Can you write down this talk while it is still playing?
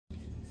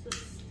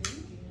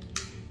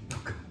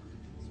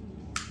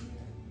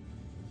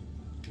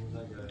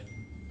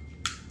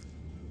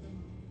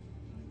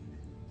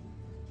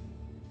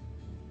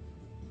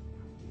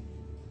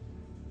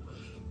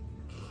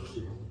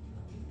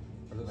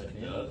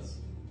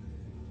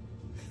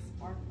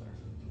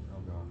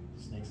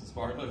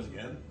Sparklers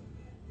again?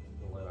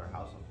 We'll light our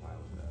house on fire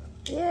with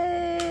that.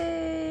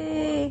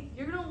 Yay!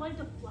 You're gonna light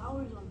the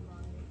flowers on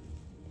fire.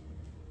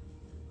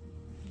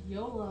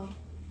 YOLO.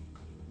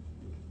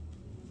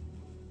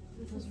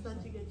 This is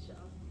such a good show.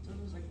 So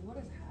I was like, what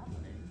is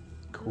happening?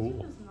 Cool.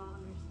 Does not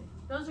understand.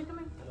 Those are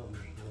coming. I don't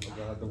understand.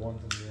 I got the one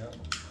from the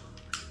album.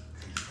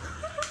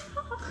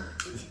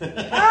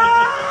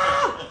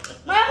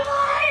 My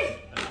life!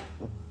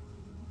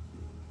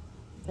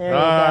 There you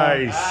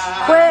Nice.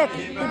 go. Quick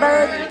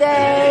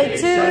birthday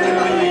to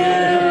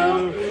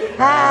you.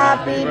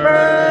 Happy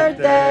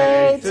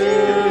birthday to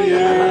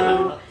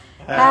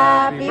you.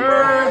 Happy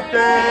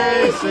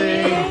birthday,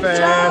 sing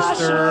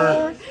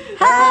faster.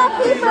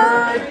 Happy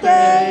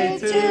birthday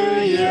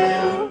to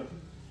you.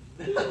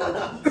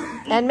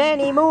 And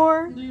many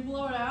more. Do you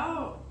blow it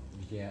out?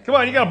 Yeah. Come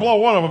on, you gotta blow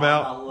one of them I'm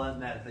out. not letting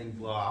that thing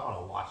blow. I want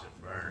to watch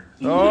it burn.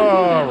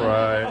 All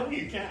right. Oh,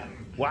 you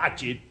can.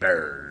 Watch it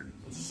burn.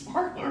 It's a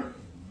sparkler.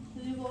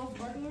 Did you blow a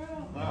sparkler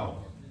out? No.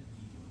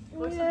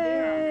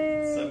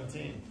 Yay.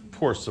 17.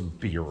 Pour some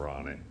beer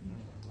on it.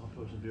 I'll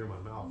put some beer in my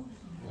mouth.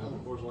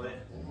 Where's Light?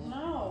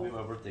 No. Give me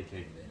my birthday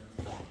cake.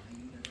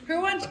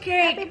 Who wants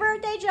cake? Happy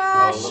birthday, Oh,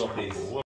 Josh. little piece.